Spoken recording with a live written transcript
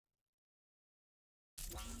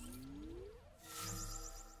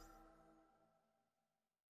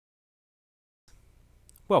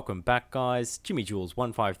Welcome back guys,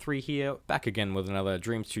 JimmyJules153 here, back again with another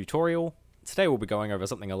Dreams tutorial. Today we'll be going over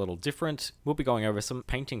something a little different. We'll be going over some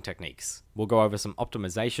painting techniques. We'll go over some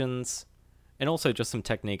optimizations, and also just some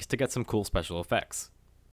techniques to get some cool special effects.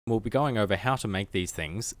 We'll be going over how to make these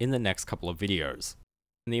things in the next couple of videos.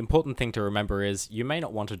 And the important thing to remember is, you may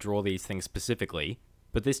not want to draw these things specifically,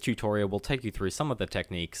 but this tutorial will take you through some of the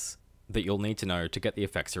techniques that you'll need to know to get the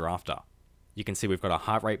effects you're after. You can see we've got a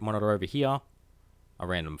heart rate monitor over here, a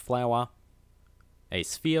random flower, a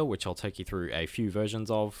sphere, which I'll take you through a few versions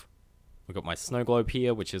of. We've got my snow globe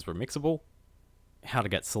here, which is remixable, how to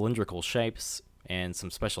get cylindrical shapes, and some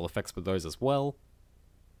special effects with those as well,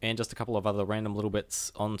 and just a couple of other random little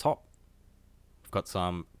bits on top. We've got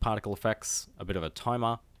some particle effects, a bit of a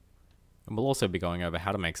timer, and we'll also be going over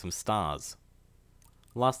how to make some stars.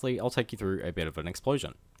 Lastly, I'll take you through a bit of an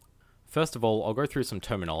explosion. First of all, I'll go through some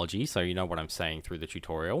terminology so you know what I'm saying through the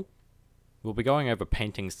tutorial. We'll be going over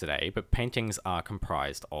paintings today, but paintings are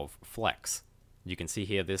comprised of flecks. You can see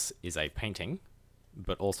here this is a painting,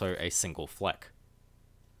 but also a single fleck.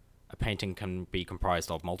 A painting can be comprised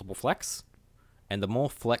of multiple flecks, and the more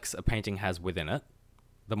flecks a painting has within it,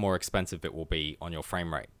 the more expensive it will be on your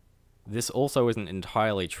frame rate. This also isn't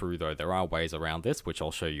entirely true though, there are ways around this which I'll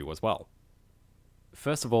show you as well.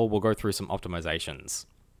 First of all, we'll go through some optimizations.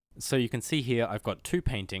 So you can see here I've got two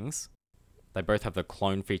paintings. They both have the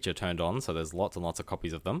clone feature turned on, so there's lots and lots of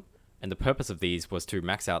copies of them. And the purpose of these was to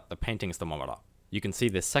max out the painting's thermometer. You can see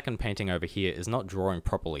this second painting over here is not drawing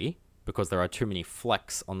properly because there are too many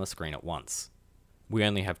flecks on the screen at once. We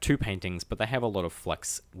only have two paintings, but they have a lot of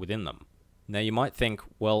flecks within them. Now you might think,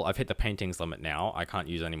 well, I've hit the paintings limit now, I can't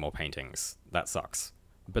use any more paintings. That sucks.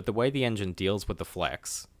 But the way the engine deals with the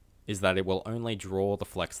flecks is that it will only draw the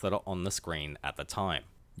flecks that are on the screen at the time.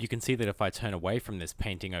 You can see that if I turn away from this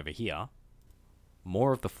painting over here,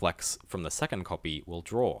 more of the flecks from the second copy will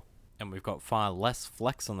draw. And we've got far less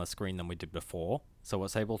flecks on the screen than we did before, so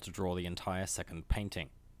it's able to draw the entire second painting.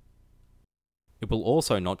 It will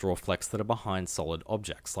also not draw flecks that are behind solid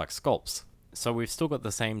objects, like sculpts. So we've still got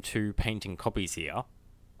the same two painting copies here,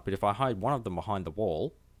 but if I hide one of them behind the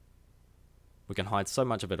wall, we can hide so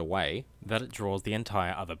much of it away that it draws the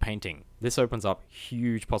entire other painting. This opens up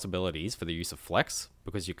huge possibilities for the use of flecks,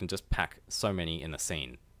 because you can just pack so many in the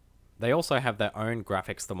scene. They also have their own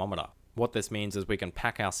graphics thermometer. What this means is we can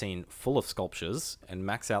pack our scene full of sculptures and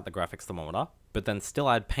max out the graphics thermometer, but then still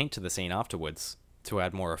add paint to the scene afterwards to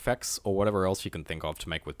add more effects or whatever else you can think of to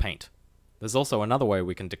make with paint. There's also another way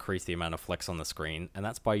we can decrease the amount of flecks on the screen, and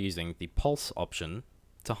that's by using the pulse option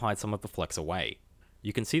to hide some of the flecks away.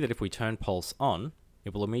 You can see that if we turn pulse on,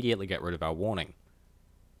 it will immediately get rid of our warning.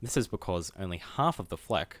 This is because only half of the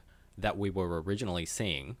fleck that we were originally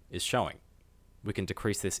seeing is showing. We can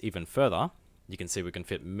decrease this even further. You can see we can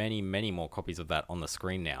fit many more copies of that on the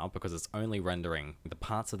screen now because it's only rendering the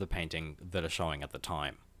parts of the painting that are showing at the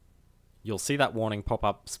time. You'll see that warning pop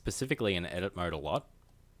up specifically in edit mode a lot,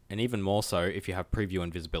 and even more so if you have preview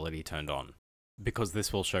invisibility turned on, because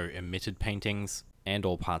this will show emitted paintings and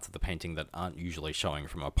all parts of the painting that aren't usually showing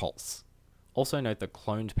from a pulse. Also note that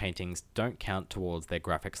cloned paintings don't count towards their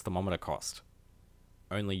graphics thermometer cost.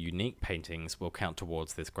 Only unique paintings will count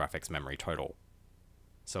towards this graphics memory total.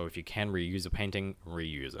 So if you can reuse a painting,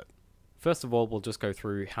 reuse it. First of all, we'll just go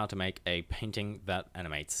through how to make a painting that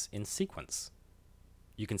animates in sequence.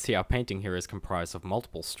 You can see our painting here is comprised of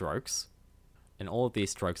multiple strokes, and all of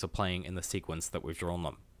these strokes are playing in the sequence that we've drawn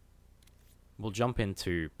them. We'll jump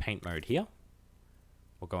into paint mode here.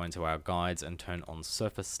 We'll go into our guides and turn on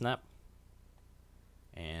surface snap.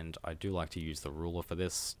 And I do like to use the ruler for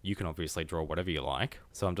this. You can obviously draw whatever you like.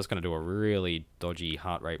 So I'm just going to do a really dodgy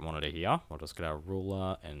heart rate monitor here. We'll just get our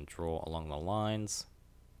ruler and draw along the lines.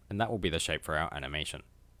 And that will be the shape for our animation.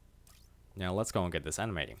 Now let's go and get this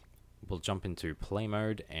animating. We'll jump into play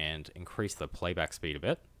mode and increase the playback speed a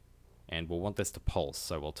bit. And we'll want this to pulse,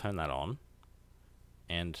 so we'll turn that on.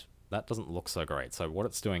 And that doesn't look so great. So what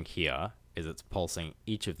it's doing here is it's pulsing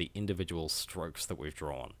each of the individual strokes that we've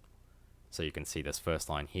drawn. So you can see this first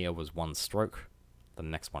line here was one stroke, the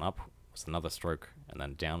next one up was another stroke, and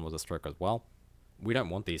then down was a stroke as well. We don't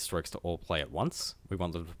want these strokes to all play at once, we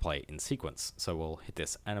want them to play in sequence, so we'll hit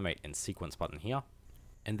this animate in sequence button here,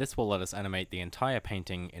 and this will let us animate the entire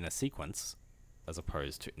painting in a sequence, as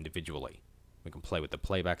opposed to individually. We can play with the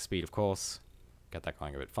playback speed of course, get that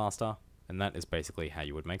going a bit faster, and that is basically how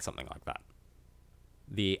you would make something like that.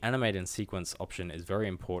 The animate in sequence option is very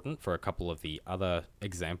important for a couple of the other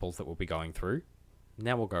examples that we'll be going through.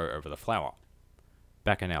 Now we'll go over the flower.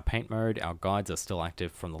 Back in our paint mode, our guides are still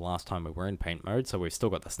active from the last time we were in paint mode, so we've still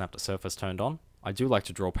got the snap to surface turned on. I do like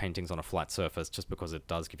to draw paintings on a flat surface just because it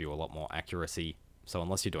does give you a lot more accuracy So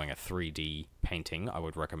unless you're doing a 3D painting, I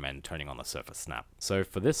would recommend turning on the surface snap. So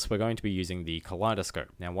for this, we're going to be using the kaleidoscope.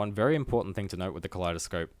 Now, one very important thing to note with the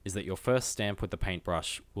kaleidoscope is that your first stamp with the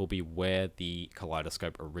paintbrush will be where the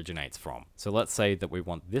kaleidoscope originates from. So let's say that we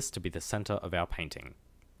want this to be the center of our painting.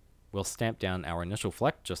 We'll stamp down our initial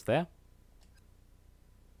fleck just there,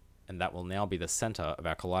 and that will now be the center of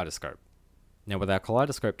our kaleidoscope. Now with our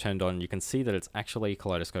kaleidoscope turned on, you can see that it's actually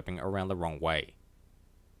kaleidoscoping around the wrong way.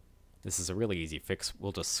 This is a really easy fix.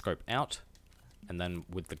 We'll just scope out, and then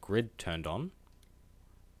with the grid turned on,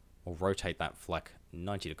 we'll rotate that fleck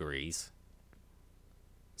 90 degrees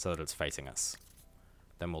so that it's facing us.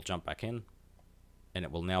 Then we'll jump back in, and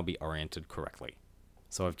it will now be oriented correctly.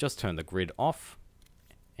 So I've just turned the grid off,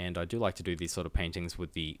 and I do like to do these sort of paintings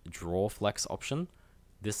with the draw flex option.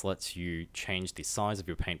 This lets you change the size of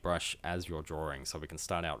your paintbrush as you're drawing, so we can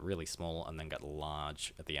start out really small and then get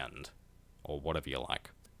large at the end, or whatever you like.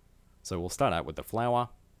 So we'll start out with the flower.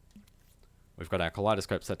 We've got our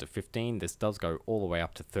kaleidoscope set to 15. This does go all the way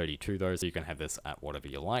up to 32 though, so you can have this at whatever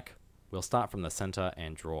you like. We'll start from the center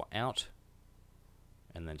and draw out,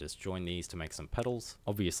 and then just join these to make some petals.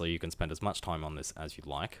 Obviously you can spend as much time on this as you'd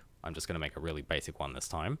like. I'm just going to make a really basic one this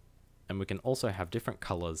time. And we can also have different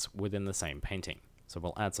colors within the same painting. So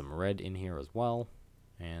we'll add some red in here as well,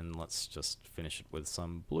 and let's just finish it with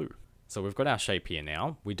some blue. So we've got our shape here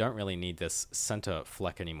now. We don't really need this center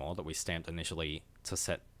fleck anymore that we stamped initially to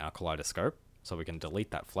set our kaleidoscope, so we can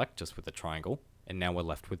delete that fleck just with the triangle, and now we're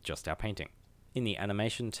left with just our painting. In the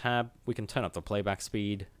animation tab, we can turn up the playback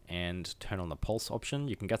speed and turn on the pulse option.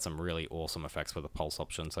 You can get some really awesome effects with the pulse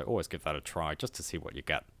option, so always give that a try just to see what you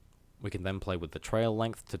get. We can then play with the trail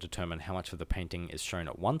length to determine how much of the painting is shown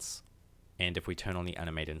at once. And if we turn on the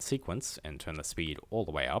animate in sequence and turn the speed all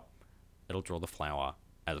the way up, it'll draw the flower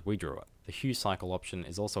as we drew it. The hue cycle option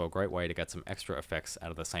is also a great way to get some extra effects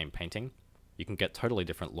out of the same painting. You can get totally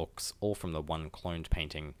different looks all from the one cloned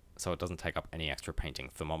painting, so it doesn't take up any extra painting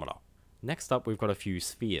thermometer. Next up, we've got a few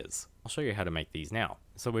spheres. I'll show you how to make these now.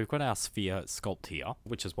 So we've got our sphere sculpt here,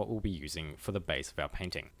 which is what we'll be using for the base of our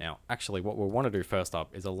painting. Now, actually what we'll want to do first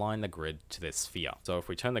up is align the grid to this sphere. So if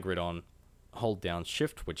we turn the grid on, hold down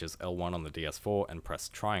Shift, which is L1 on the DS4, and press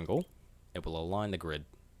triangle, it will align the grid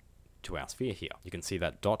to our sphere here. You can see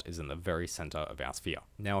that dot is in the very center of our sphere.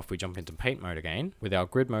 Now if we jump into paint mode again, with our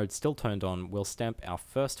grid mode still turned on, we'll stamp our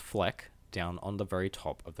first fleck down on the very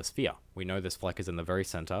top of the sphere. We know this fleck is in the very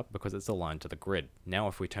center because it's aligned to the grid. Now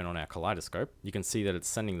if we turn on our kaleidoscope, you can see that it's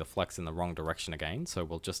sending the flecks in the wrong direction again, so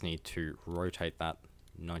we'll just need to rotate that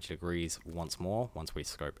 90 degrees once more once we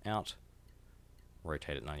scope out.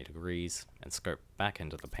 Rotate it 90 degrees and scope back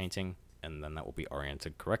into the painting, and then that will be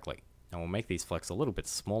oriented correctly. Now we'll make these flecks a little bit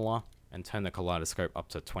smaller and turn the kaleidoscope up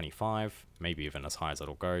to 25, maybe even as high as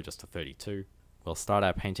it'll go, just to 32. We'll start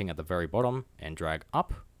our painting at the very bottom and drag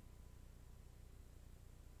up,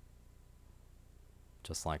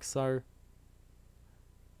 just like so.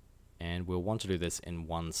 And we'll want to do this in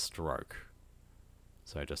one stroke.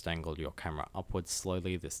 So just angle your camera upwards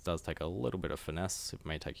slowly. This does take a little bit of finesse. It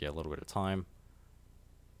may take you a little bit of time,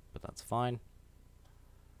 but that's fine.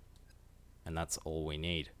 And that's all we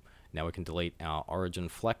need. Now we can delete our origin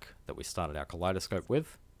fleck that we started our kaleidoscope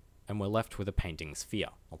with, and we're left with a painting sphere.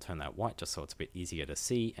 I'll turn that white just so it's a bit easier to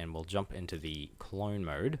see, and we'll jump into the clone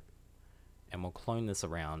mode, and we'll clone this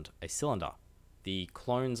around a cylinder. The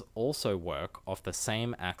clones also work off the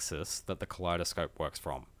same axis that the kaleidoscope works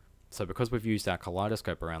from. So because we've used our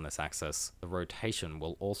kaleidoscope around this axis, the rotation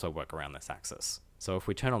will also work around this axis. So if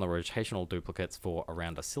we turn on the rotational duplicates for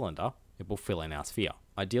around a cylinder, it will fill in our sphere.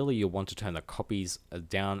 Ideally, you'll want to turn the copies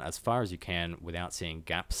down as far as you can without seeing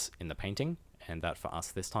gaps in the painting, and that for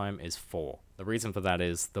us this time is 4. The reason for that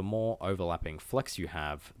is the more overlapping flecks you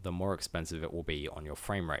have, the more expensive it will be on your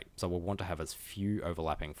frame rate. So we'll want to have as few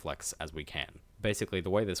overlapping flecks as we can. Basically,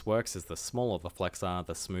 the way this works is the smaller the flecks are,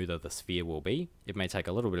 the smoother the sphere will be. It may take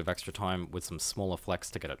a little bit of extra time with some smaller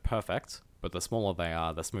flecks to get it perfect, but the smaller they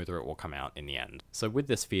are, the smoother it will come out in the end. So with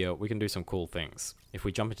this sphere, we can do some cool things. If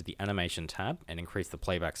we jump into the animation tab and increase the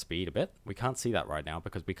playback speed a bit, we can't see that right now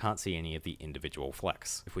because we can't see any of the individual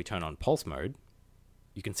flecks. If we turn on pulse mode,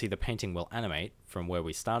 you can see the painting will animate from where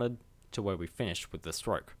we started to where we finished with the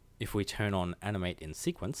stroke. If we turn on animate in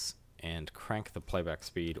sequence and crank the playback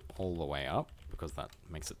speed all the way up, because that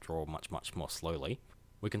makes it draw much more slowly,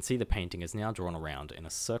 we can see the painting is now drawn around in a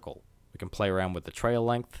circle. We can play around with the trail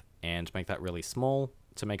length and make that really small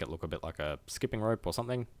to make it look a bit like a skipping rope or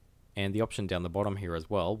something. And the option down the bottom here as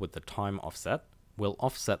well with the time offset will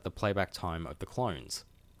offset the playback time of the clones.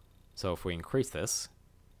 So if we increase this,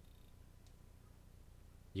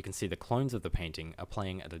 you can see the clones of the painting are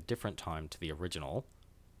playing at a different time to the original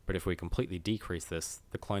but if we completely decrease this,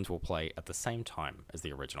 the clones will play at the same time as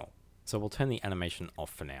the original. So we'll turn the animation off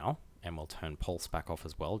for now, and we'll turn pulse back off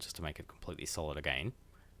as well, just to make it completely solid again.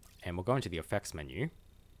 And we'll go into the effects menu,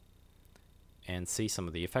 and see some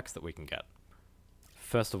of the effects that we can get.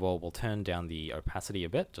 First of all, we'll turn down the opacity a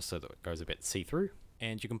bit, just so that it goes a bit see-through.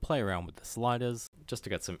 And you can play around with the sliders, just to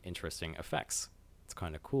get some interesting effects. It's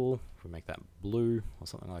kind of cool if we make that blue, or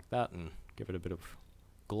something like that, and give it a bit of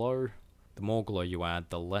glow. The more glow you add,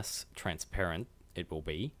 the less transparent it will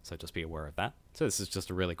be, so just be aware of that. So this is just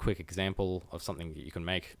a really quick example of something that you can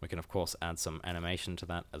make. We can of course add some animation to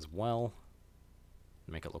that as well,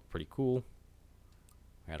 make it look pretty cool.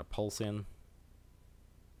 Add a pulse in.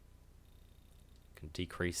 Can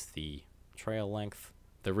decrease the trail length.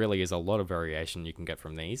 There really is a lot of variation you can get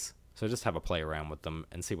from these, so just have a play around with them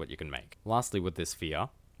and see what you can make. Lastly, with this sphere,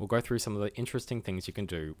 we'll go through some of the interesting things you can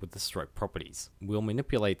do with the stroke properties. We'll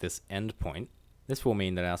manipulate this end point. This will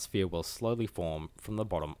mean that our sphere will slowly form from the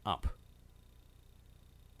bottom up.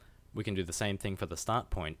 We can do the same thing for the start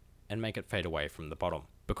point and make it fade away from the bottom.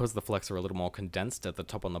 Because the flecks are a little more condensed at the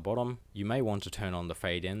top and the bottom, you may want to turn on the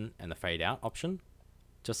fade in and the fade out option,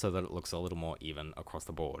 just so that it looks a little more even across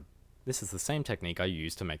the board. This is the same technique I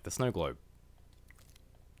used to make the snow globe.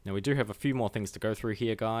 Now we do have a few more things to go through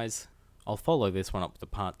here, guys. I'll follow this one up to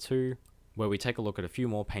part 2, where we take a look at a few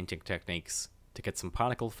more painting techniques to get some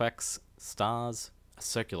particle effects, stars, a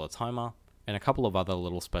circular timer, and a couple of other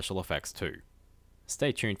little special effects too.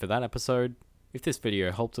 Stay tuned for that episode. If this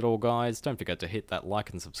video helped at all, guys, don't forget to hit that like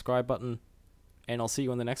and subscribe button, and I'll see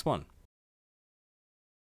you in the next one.